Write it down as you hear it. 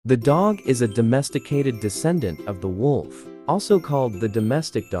The dog is a domesticated descendant of the wolf, also called the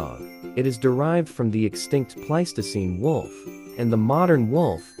domestic dog. It is derived from the extinct Pleistocene wolf, and the modern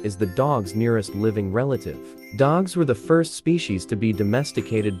wolf is the dog's nearest living relative. Dogs were the first species to be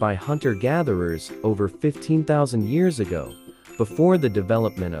domesticated by hunter-gatherers over 15,000 years ago, before the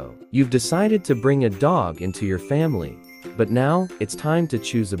development of. You've decided to bring a dog into your family, but now it's time to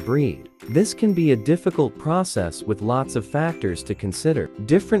choose a breed. This can be a difficult process with lots of factors to consider.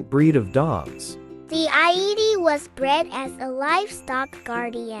 Different breed of dogs. The Aedi was bred as a livestock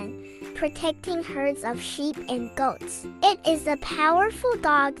guardian, protecting herds of sheep and goats. It is a powerful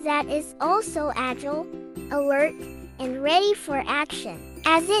dog that is also agile, alert, and ready for action.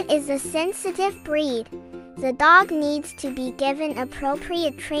 As it is a sensitive breed, the dog needs to be given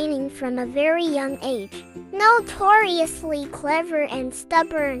appropriate training from a very young age. Notoriously clever and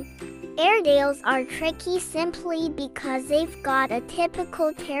stubborn, Airedales are tricky simply because they've got a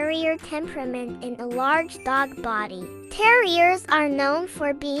typical terrier temperament in a large dog body. Terriers are known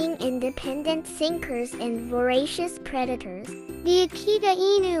for being independent thinkers and voracious predators. The Akita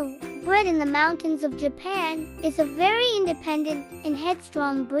Inu, bred in the mountains of Japan, is a very independent and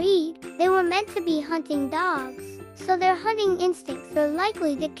headstrong breed. They were meant to be hunting dogs, so their hunting instincts are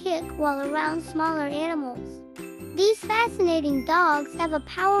likely to kick while around smaller animals. These fascinating dogs have a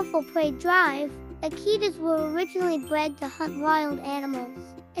powerful prey drive. Akitas were originally bred to hunt wild animals,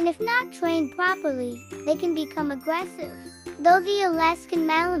 and if not trained properly, they can become aggressive. Though the Alaskan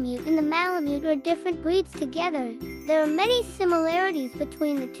Malamute and the Malamute are different breeds together, there are many similarities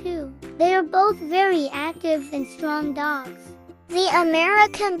between the two. They are both very active and strong dogs. The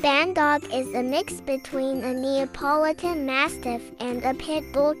American Bandog is a mix between a Neapolitan Mastiff and a Pit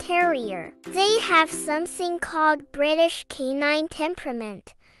Bull Terrier. They have something called British canine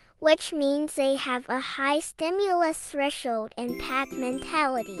temperament, which means they have a high stimulus threshold and pack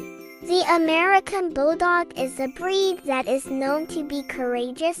mentality. The American Bulldog is a breed that is known to be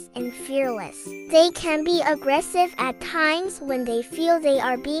courageous and fearless. They can be aggressive at times when they feel they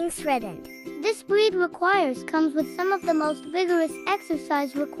are being threatened. This breed comes with some of the most vigorous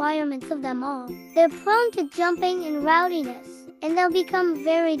exercise requirements of them all. They're prone to jumping and rowdiness, and they'll become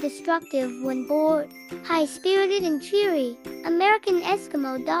very destructive when bored. High-spirited and cheery, American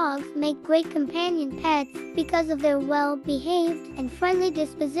Eskimo dogs make great companion pets because of their well-behaved and friendly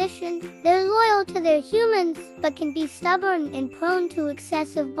disposition. They're loyal to their humans, but can be stubborn and prone to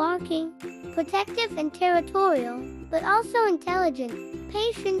excessive barking. Protective and territorial, but also intelligent,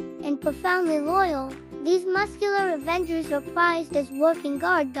 patient, and profoundly loyal, these muscular avengers are prized as working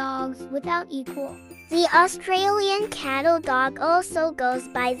guard dogs without equal. The Australian cattle dog also goes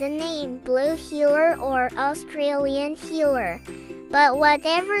by the name Blue Heeler or Australian Heeler, but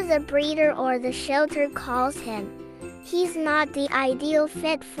whatever the breeder or the shelter calls him, he's not the ideal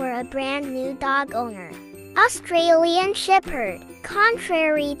fit for a brand new dog owner. Australian Shepherd.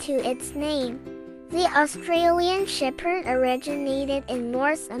 Contrary to its name, the Australian Shepherd originated in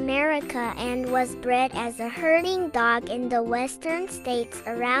North America and was bred as a herding dog in the western states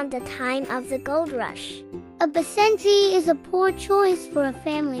around the time of the gold rush. A Basenji is a poor choice for a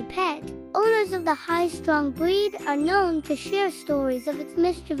family pet. Owners of the high-strung breed are known to share stories of its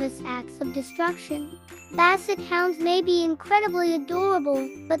mischievous acts of destruction. Basset hounds may be incredibly adorable,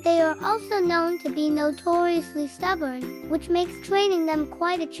 but they are also known to be notoriously stubborn, which makes training them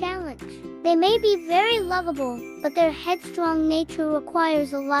quite a challenge. They may be very lovable, but their headstrong nature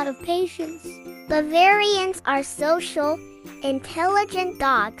requires a lot of patience. Bavarians are social, intelligent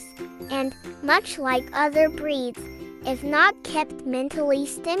dogs, and, much like other breeds, if not kept mentally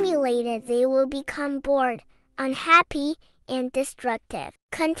stimulated, they will become bored, unhappy, and destructive.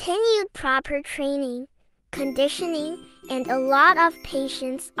 Continued proper training, conditioning, and a lot of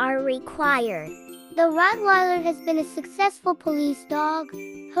patience are required. The Rottweiler has been a successful police dog,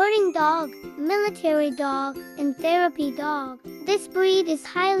 herding dog, military dog, and therapy dog. This breed is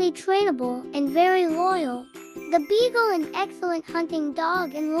highly trainable and very loyal. The Beagle an excellent hunting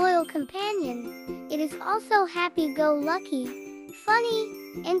dog and loyal companion. It is also happy-go-lucky, funny,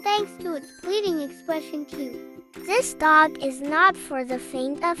 and thanks to its pleading expression cute. This dog is not for the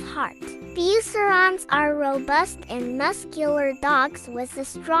faint of heart. Bucerons are robust and muscular dogs with a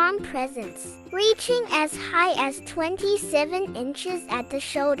strong presence, reaching as high as 27 inches at the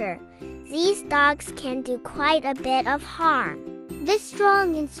shoulder. These dogs can do quite a bit of harm. This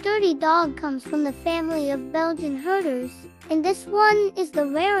strong and sturdy dog comes from the family of Belgian herders, and this one is the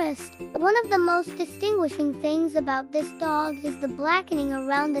rarest. One of the most distinguishing things about this dog is the blackening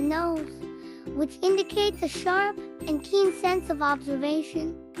around the nose, which indicates a sharp and keen sense of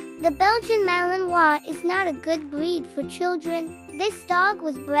observation. The Belgian Malinois is not a good breed for children. This dog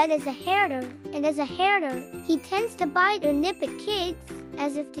was bred as a herder, and as a herder, he tends to bite or nip at kids,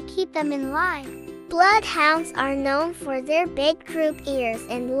 as if to keep them in line. Bloodhounds are known for their big droop ears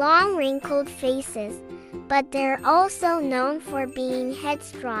and long wrinkled faces, but they're also known for being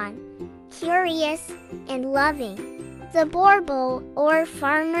headstrong, curious, and loving. The Boerboel, or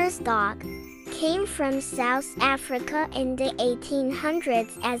farmer's dog, came from South Africa in the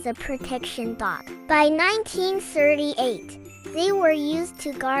 1800s as a protection dog. By 1938, they were used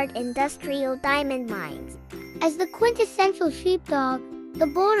to guard industrial diamond mines. As the quintessential sheepdog, the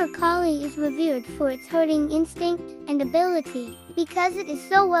Border Collie is revered for its herding instinct and ability. Because it is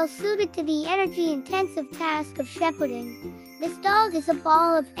so well suited to the energy-intensive task of shepherding, this dog is a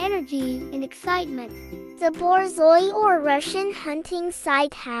ball of energy and excitement. The Borzoi, or Russian hunting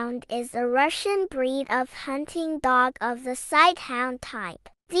sighthound, is a Russian breed of hunting dog of the sighthound type.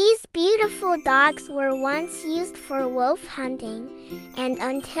 These beautiful dogs were once used for wolf hunting, and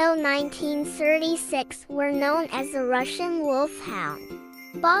until 1936 were known as the Russian wolfhound.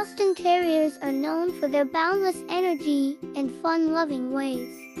 Boston Terriers are known for their boundless energy and fun-loving ways.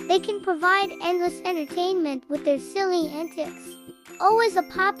 They can provide endless entertainment with their silly antics. Always a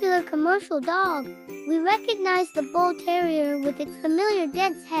popular commercial dog, we recognize the Bull Terrier with its familiar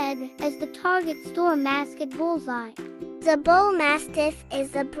dense head as the Target store mascot Bullseye. The Bull Mastiff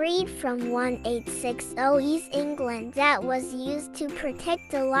is a breed from 1860s East England that was used to protect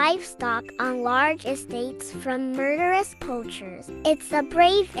the livestock on large estates from murderous poachers. It's a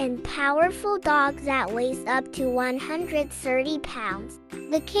brave and powerful dog that weighs up to 130 pounds.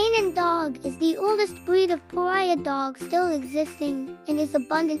 The Canaan dog is the oldest breed of pariah dogs still existing and is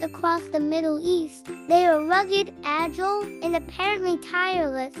abundant across the Middle East. They are rugged, agile, and apparently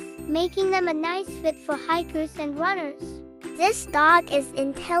tireless, making them a nice fit for hikers and runners. This dog is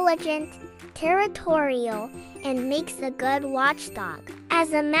intelligent, territorial, and makes a good watchdog.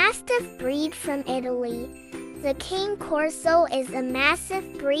 As a Mastiff breed from Italy, the Cane Corso is a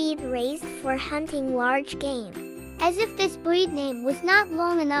massive breed raised for hunting large game. As if this breed name was not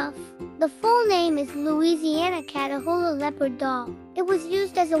long enough, the full name is Louisiana Catahoula Leopard Dog. It was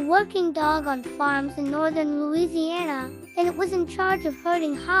used as a working dog on farms in northern Louisiana, and it was in charge of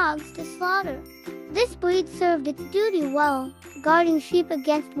herding hogs to slaughter. This breed served its duty well, guarding sheep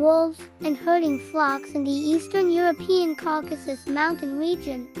against wolves and herding flocks in the eastern European Caucasus mountain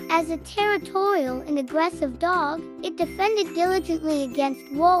region. As a territorial and aggressive dog, it defended diligently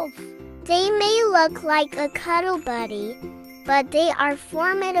against wolves. They may look like a cuddle buddy, but they are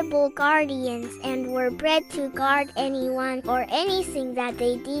formidable guardians and were bred to guard anyone or anything that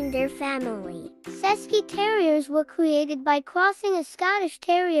they deem their family. Cesky Terriers were created by crossing a Scottish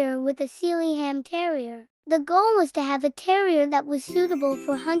Terrier with a Sealyham Terrier. The goal was to have a terrier that was suitable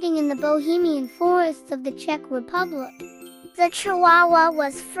for hunting in the Bohemian forests of the Czech Republic. The Chihuahua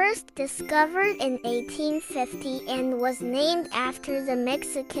was first discovered in 1850 and was named after the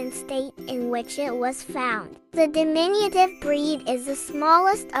Mexican state in which it was found. The diminutive breed is the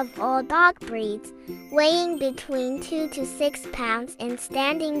smallest of all dog breeds, weighing between 2 to 6 pounds and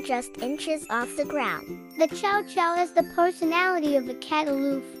standing just inches off the ground. The Chow Chow has the personality of a cat,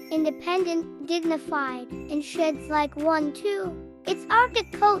 aloof, independent, dignified, and sheds like one too. Its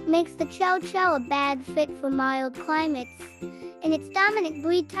Arctic coat makes the Chow Chow a bad fit for mild climates, and its dominant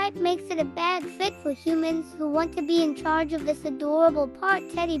breed type makes it a bad fit for humans who want to be in charge of this adorable part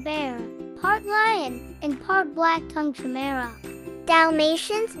teddy bear, part lion, and part black-tongued chimera.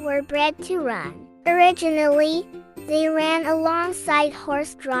 Dalmatians were bred to run. Originally, they ran alongside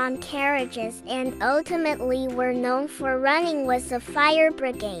horse-drawn carriages and ultimately were known for running with the fire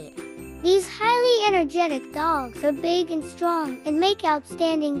brigade. These highly energetic dogs are big and strong and make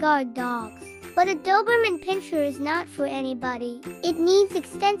outstanding guard dogs. But a Doberman Pinscher is not for anybody. It needs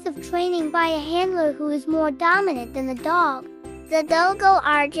extensive training by a handler who is more dominant than the dog. The Dogo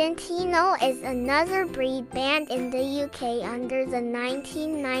Argentino is another breed banned in the UK under the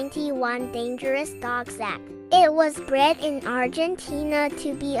 1991 Dangerous Dogs Act. It was bred in Argentina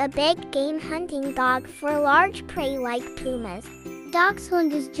to be a big game hunting dog for large prey like pumas.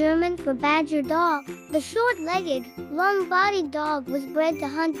 Dachshund is German for badger dog. The short-legged, long-bodied dog was bred to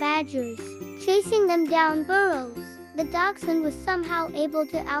hunt badgers, chasing them down burrows. The dachshund was somehow able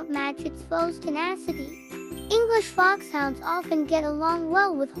to outmatch its foe's tenacity. English foxhounds often get along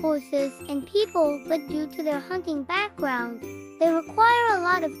well with horses and people, but due to their hunting background, they require a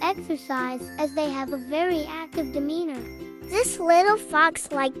lot of exercise as they have a very active demeanor. This little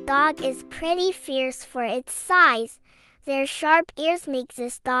fox-like dog is pretty fierce for its size. Their sharp ears make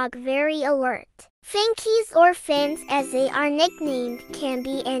this dog very alert. Finkies or Fins, as they are nicknamed, can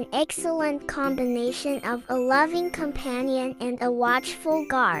be an excellent combination of a loving companion and a watchful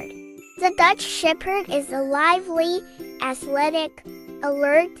guard. The Dutch Shepherd is a lively, athletic,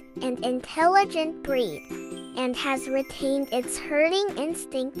 alert, and intelligent breed, and has retained its herding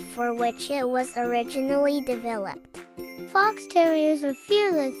instinct for which it was originally developed. Fox Terriers are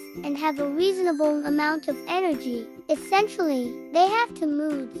fearless and have a reasonable amount of energy. Essentially, they have two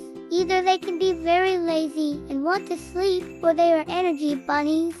moods. Either they can be very lazy and want to sleep, or they are energy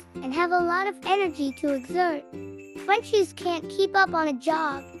bunnies and have a lot of energy to exert. Frenchies can't keep up on a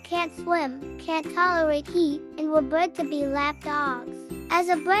jog, can't swim, can't tolerate heat, and were bred to be lap dogs. As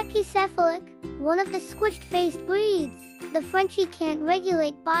a brachycephalic, one of the squished-faced breeds, the Frenchie can't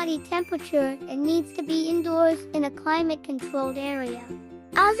regulate body temperature and needs to be indoors in a climate-controlled area.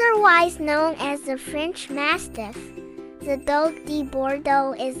 Otherwise known as the French Mastiff, the Dogue de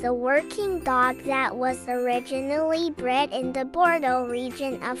Bordeaux is a working dog that was originally bred in the Bordeaux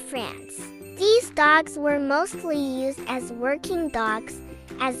region of France. These dogs were mostly used as working dogs,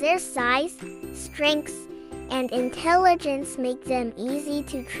 as their size, strength, and intelligence make them easy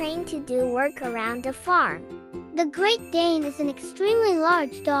to train to do work around a farm. The Great Dane is an extremely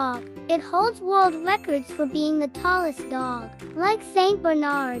large dog. It holds world records for being the tallest dog. Like Saint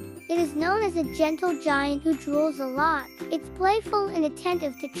Bernard, it is known as a gentle giant who drools a lot. It's playful and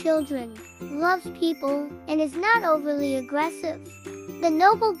attentive to children, loves people, and is not overly aggressive. The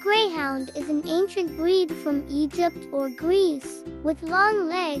noble greyhound is an ancient breed from Egypt or Greece, with long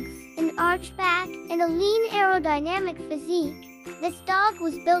legs, an arched back, and a lean aerodynamic physique. This dog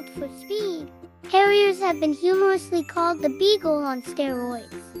was built for speed. Harriers have been humorously called the beagle on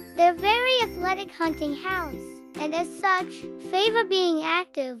steroids. They're very athletic hunting hounds, and as such, favor being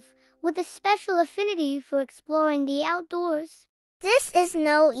active, with a special affinity for exploring the outdoors. This is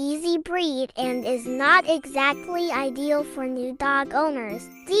no easy breed and is not exactly ideal for new dog owners.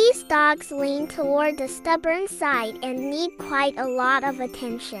 These dogs lean toward the stubborn side and need quite a lot of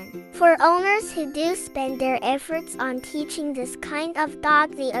attention. For owners who do spend their efforts on teaching this kind of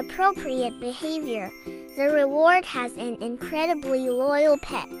dog the appropriate behavior, the reward has an incredibly loyal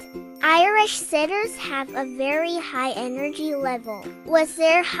pet. Irish setters have a very high energy level. With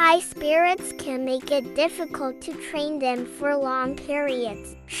their high spirits can make it difficult to train them for long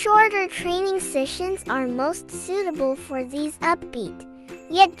periods. Shorter training sessions are most suitable for these upbeat,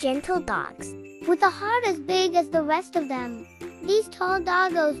 yet gentle dogs. With a heart as big as the rest of them, these tall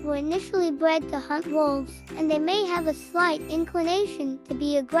doggos were initially bred to hunt wolves, and they may have a slight inclination to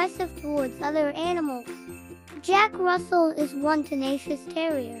be aggressive towards other animals. Jack Russell is one tenacious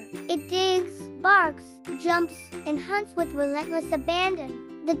terrier. It digs, barks, jumps, and hunts with relentless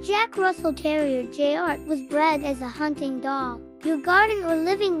abandon. The Jack Russell Terrier J-Art was bred as a hunting dog. Your garden or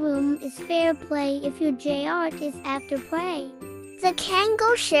living room is fair play if your J-Art is after prey. The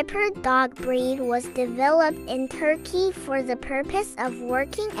Kangal Shepherd dog breed was developed in Turkey for the purpose of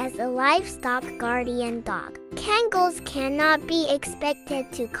working as a livestock guardian dog. Kangals cannot be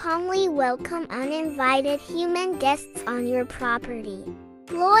expected to calmly welcome uninvited human guests on your property.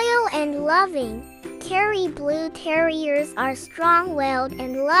 Loyal and loving, Kerry Blue Terriers are strong-willed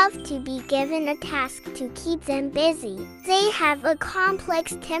and love to be given a task to keep them busy. They have a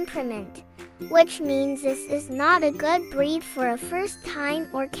complex temperament, which means this is not a good breed for a first-time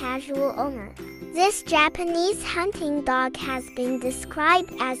or casual owner. This Japanese hunting dog has been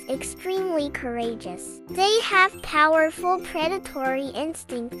described as extremely courageous. They have powerful predatory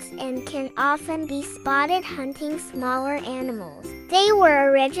instincts and can often be spotted hunting smaller animals. They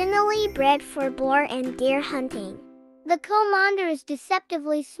were originally bred for boar and deer hunting. The commander is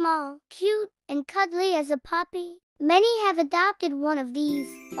deceptively small, cute, and cuddly as a puppy. Many have adopted one of these,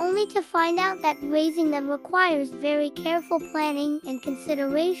 only to find out that raising them requires very careful planning and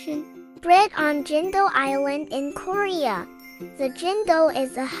consideration. Bred on Jindo Island in Korea, the Jindo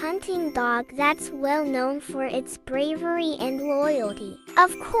is a hunting dog that's well known for its bravery and loyalty.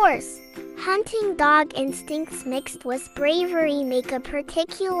 Of course, hunting dog instincts mixed with bravery make a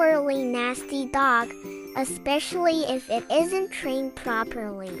particularly nasty dog, especially if it isn't trained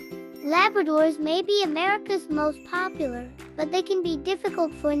properly. Labradors may be America's most popular, but they can be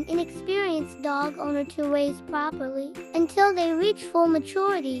difficult for an inexperienced dog owner to raise properly. Until they reach full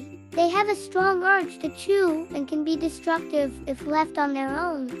maturity, they have a strong urge to chew and can be destructive if left on their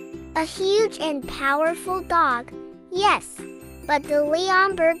own. A huge and powerful dog, yes, but the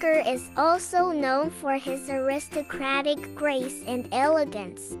Leonberger is also known for his aristocratic grace and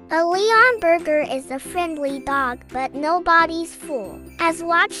elegance. A Leonberger is a friendly dog, but nobody's fool. As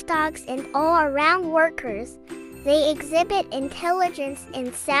watchdogs and all-around workers, they exhibit intelligence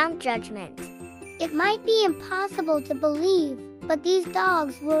and sound judgment. It might be impossible to believe, but these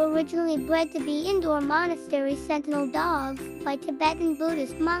dogs were originally bred to be indoor monastery sentinel dogs by Tibetan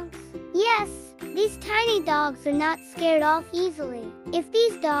Buddhist monks. Yes, these tiny dogs are not scared off easily. If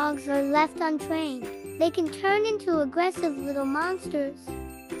these dogs are left untrained, they can turn into aggressive little monsters.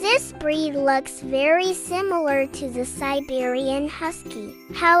 This breed looks very similar to the Siberian Husky.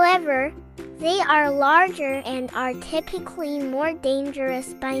 However, they are larger and are typically more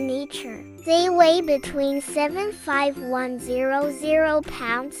dangerous by nature. They weigh between 75100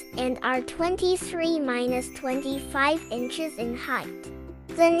 pounds and are 23-25 inches in height.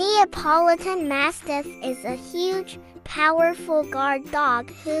 The Neapolitan Mastiff is a huge, powerful guard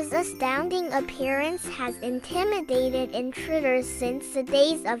dog whose astounding appearance has intimidated intruders since the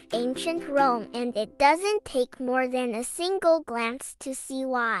days of ancient Rome, and it doesn't take more than a single glance to see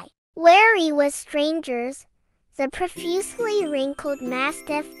why. Wary with strangers, the profusely wrinkled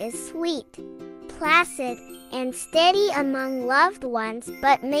Mastiff is sweet, placid, and steady among loved ones,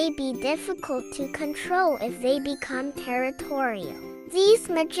 but may be difficult to control if they become territorial. These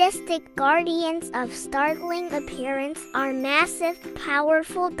majestic guardians of startling appearance are massive,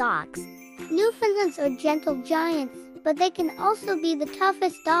 powerful dogs. Newfoundlands are gentle giants, but they can also be the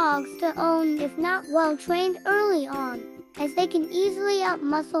toughest dogs to own if not well trained early on, as they can easily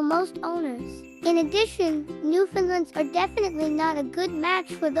outmuscle most owners. In addition, Newfoundlands are definitely not a good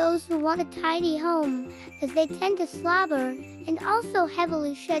match for those who want a tidy home, as they tend to slobber and also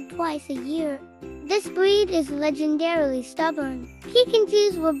heavily shed twice a year. This breed is legendarily stubborn.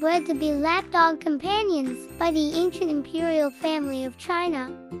 Pekingees were bred to be lapdog companions by the ancient imperial family of China.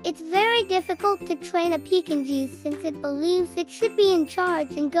 It's very difficult to train a Pekingese since it believes it should be in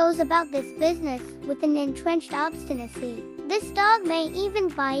charge and goes about this business with an entrenched obstinacy. This dog may even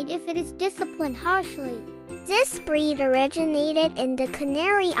bite if it is disciplined harshly. This breed originated in the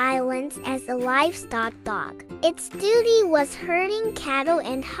Canary Islands as a livestock dog. Its duty was herding cattle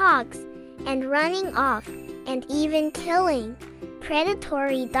and hogs, and running off, and even killing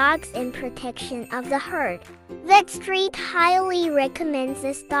predatory dogs in protection of the herd. Vet Street highly recommends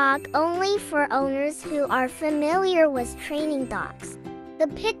this dog only for owners who are familiar with training dogs. The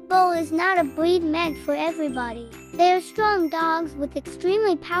pit bull is not a breed meant for everybody. They are strong dogs with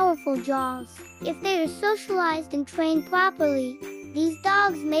extremely powerful jaws. If they are socialized and trained properly, these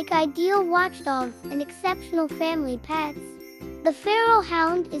dogs make ideal watchdogs and exceptional family pets. The Pharaoh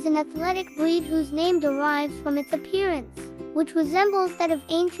Hound is an athletic breed whose name derives from its appearance, which resembles that of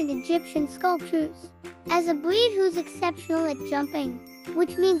ancient Egyptian sculptures. As a breed who's exceptional at jumping,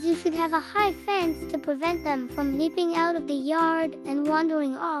 which means you should have a high fence to prevent them from leaping out of the yard and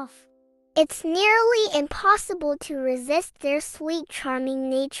wandering off. It's nearly impossible to resist their sweet, charming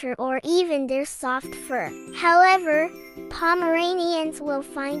nature or even their soft fur. However, Pomeranians will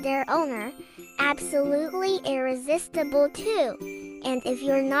find their owner absolutely irresistible too, and if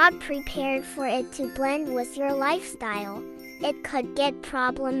you're not prepared for it to blend with your lifestyle, it could get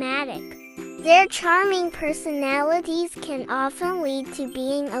problematic. Their charming personalities can often lead to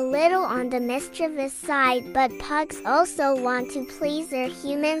being a little on the mischievous side, but pugs also want to please their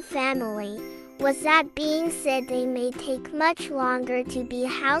human family. With that being said, they may take much longer to be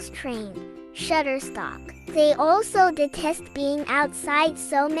house-trained. Shutterstock. They also detest being outside,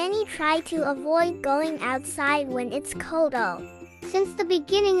 so many try to avoid going outside when it's cold out. Since the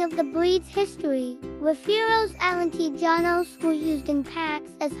beginning of the breed's history, Raphiros alentijanos were used in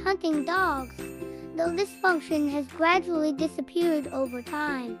packs as hunting dogs, though this function has gradually disappeared over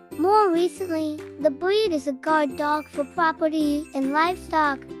time. More recently, the breed is a guard dog for property and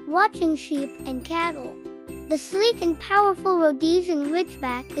livestock, watching sheep and cattle. The sleek and powerful Rhodesian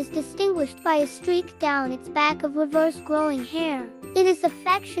Ridgeback is distinguished by a streak down its back of reverse-growing hair. It is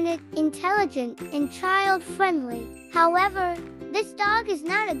affectionate, intelligent, and child-friendly. However, this dog is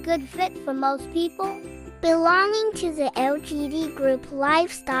not a good fit for most people. Belonging to the LGD group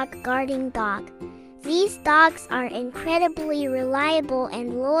livestock guarding dog, these dogs are incredibly reliable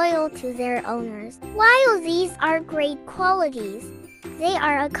and loyal to their owners. While these are great qualities, they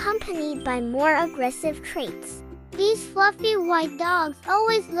are accompanied by more aggressive traits. These fluffy white dogs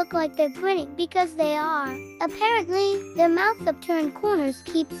always look like they're grinning because they are. Apparently, their mouth upturned corners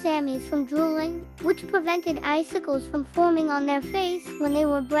keep Sammys from drooling, which prevented icicles from forming on their face when they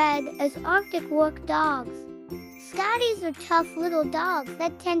were bred as Arctic work dogs. Scotties are tough little dogs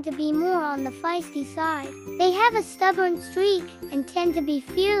that tend to be more on the feisty side. They have a stubborn streak and tend to be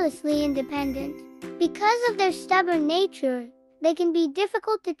fearlessly independent. Because of their stubborn nature, they can be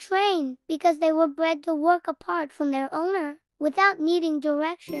difficult to train because they were bred to work apart from their owner without needing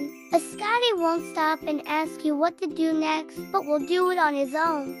direction. A Scottie won't stop and ask you what to do next, but will do it on his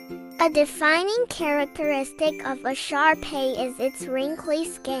own. A defining characteristic of a Shar Pei is its wrinkly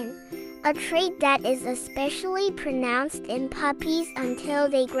skin, a trait that is especially pronounced in puppies until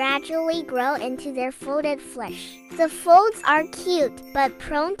they gradually grow into their folded flesh. The folds are cute but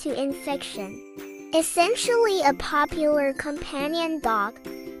prone to infection. Essentially a popular companion dog,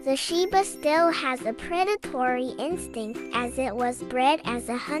 the Shiba still has a predatory instinct as it was bred as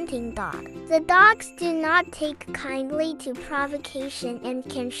a hunting dog. The dogs do not take kindly to provocation and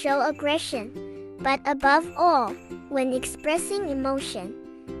can show aggression, but above all, when expressing emotion,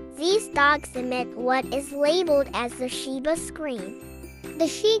 these dogs emit what is labeled as the Shiba scream. The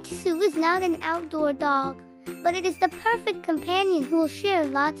Shih Tzu is not an outdoor dog, but it is the perfect companion who will share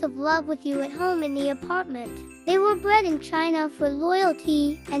lots of love with you at home in the apartment. They were bred in China for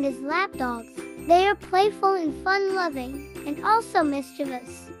loyalty and as lapdogs. They are playful and fun-loving, and also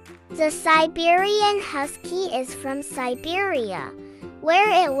mischievous. The Siberian Husky is from Siberia,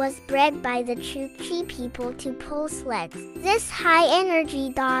 where it was bred by the Chukchi people to pull sleds. This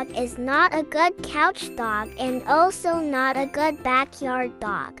high-energy dog is not a good couch dog and also not a good backyard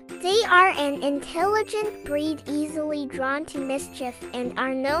dog. They are an intelligent breed easily drawn to mischief and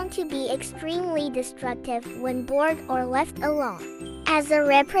are known to be extremely destructive when bored or left alone. As a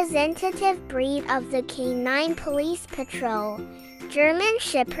representative breed of the Canine Police Patrol, German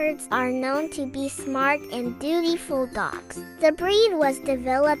Shepherds are known to be smart and dutiful dogs. The breed was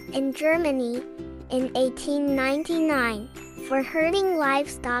developed in Germany in 1899 for herding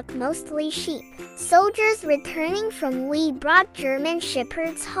livestock, mostly sheep. Soldiers returning from Lee brought German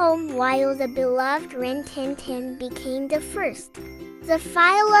Shepherds home while the beloved Rin Tin Tin became the first. The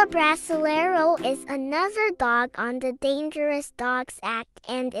Fila Brasileiro is another dog on the Dangerous Dogs Act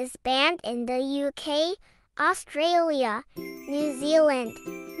and is banned in the UK, Australia, New Zealand,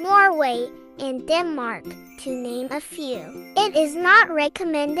 Norway, and Denmark, to name a few. It is not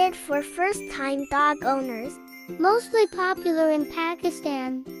recommended for first-time dog owners. Mostly popular in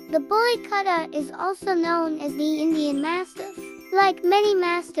Pakistan, the Bully Kutta is also known as the Indian Mastiff. Like many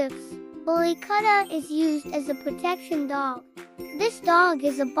Mastiffs, Bully Kutta is used as a protection dog. This dog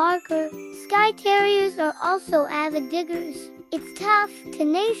is a barker. Skye Terriers are also avid diggers. It's tough,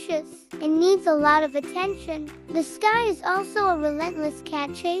 tenacious, and needs a lot of attention. The Skye is also a relentless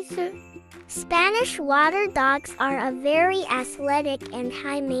cat chaser. Spanish water dogs are a very athletic and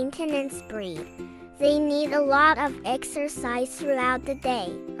high-maintenance breed. They need a lot of exercise throughout the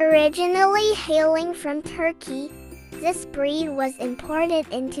day. Originally hailing from Turkey, this breed was imported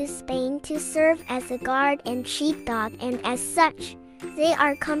into Spain to serve as a guard and sheepdog, and as such, they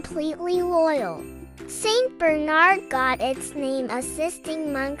are completely loyal. Saint Bernard got its name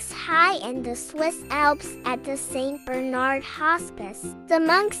assisting monks high in the Swiss Alps at the Saint Bernard Hospice. The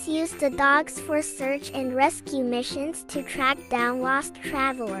monks used the dogs for search and rescue missions to track down lost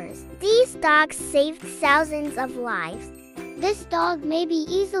travelers. These dogs saved thousands of lives. This dog may be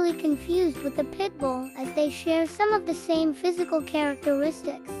easily confused with a pit bull as they share some of the same physical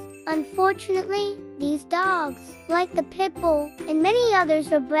characteristics. Unfortunately, these dogs, like the pit bull and many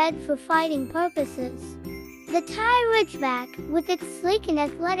others, are bred for fighting purposes. The Thai Ridgeback, with its sleek and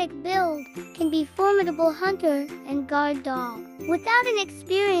athletic build, can be a formidable hunter and guard dog. Without an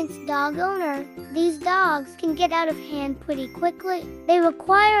experienced dog owner, these dogs can get out of hand pretty quickly. They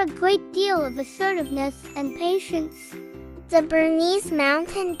require a great deal of assertiveness and patience. The Bernese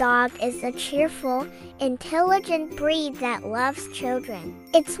Mountain Dog is a cheerful, intelligent breed that loves children.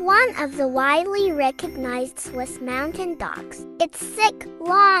 It's one of the widely recognized Swiss mountain dogs. Its thick,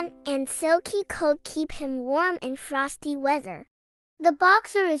 long, and silky coat keep him warm in frosty weather. The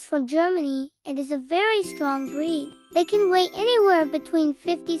Boxer is from Germany and is a very strong breed. They can weigh anywhere between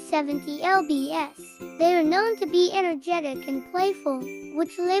 50–70 lbs. They are known to be energetic and playful,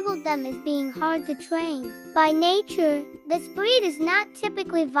 which labeled them as being hard to train. By nature, this breed is not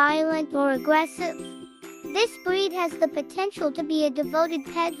typically violent or aggressive. This breed has the potential to be a devoted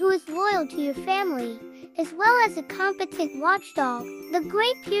pet who is loyal to your family, as well as a competent watchdog. The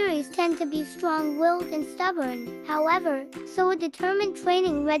Great Pyrenees tend to be strong-willed and stubborn, however, so a determined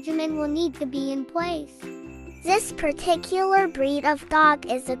training regimen will need to be in place. This particular breed of dog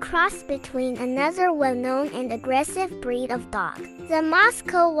is a cross between another well-known and aggressive breed of dog. The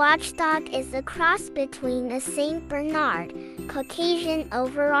Moscow Watchdog is a cross between a Saint Bernard, Caucasian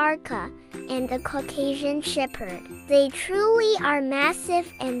Overarca, and a Caucasian Shepherd. They truly are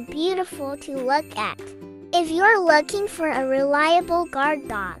massive and beautiful to look at. If you're looking for a reliable guard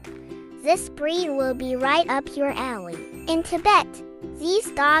dog, this breed will be right up your alley. In Tibet,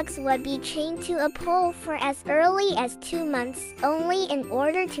 these dogs would be chained to a pole for as early as 2 months only in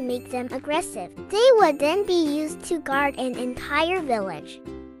order to make them aggressive. They would then be used to guard an entire village.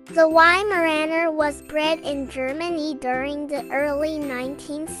 The Weimaraner was bred in Germany during the early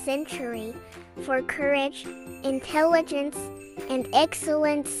 19th century for courage, intelligence, and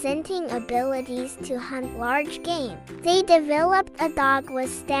excellent scenting abilities to hunt large game. They developed a dog with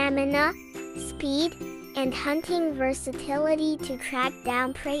stamina, speed, and hunting versatility to track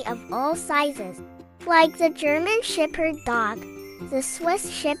down prey of all sizes. Like the German Shepherd dog, the Swiss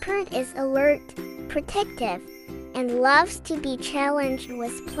Shepherd is alert, protective, and loves to be challenged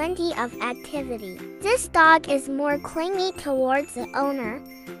with plenty of activity. This dog is more clingy towards the owner,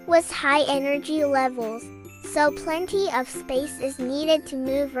 with high energy levels, so plenty of space is needed to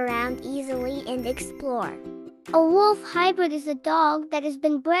move around easily and explore. A wolf hybrid is a dog that has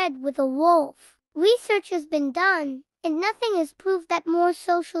been bred with a wolf. Research has been done, and nothing has proved that more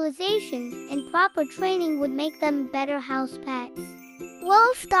socialization and proper training would make them better house pets.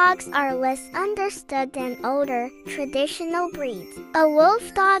 Wolf dogs are less understood than older, traditional breeds. A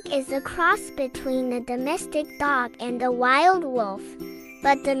wolf dog is a cross between a domestic dog and a wild wolf,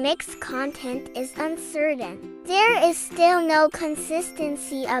 but the mixed content is uncertain. There is still no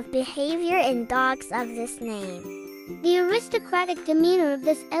consistency of behavior in dogs of this name. The aristocratic demeanor of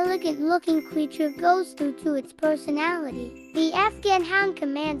this elegant-looking creature goes through to its personality. The Afghan hound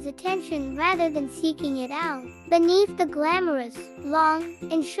commands attention rather than seeking it out. Beneath the glamorous, long,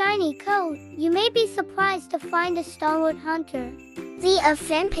 and shiny coat, you may be surprised to find a stalwart hunter. The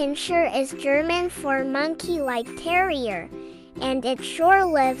Affenpinscher is German for monkey-like terrier, and it sure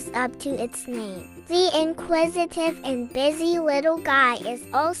lives up to its name. The inquisitive and busy little guy is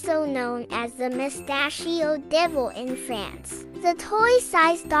also known as the mustachioed devil in France. The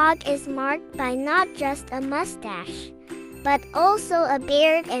toy-sized dog is marked by not just a mustache, but also a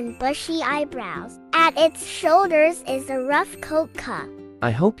beard and bushy eyebrows. At its shoulders is a rough coat cuff.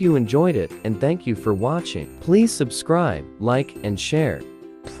 I hope you enjoyed it, and thank you for watching. Please subscribe, like, and share.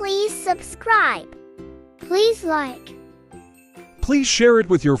 Please subscribe. Please like. Please share it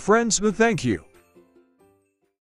with your friends. Thank you.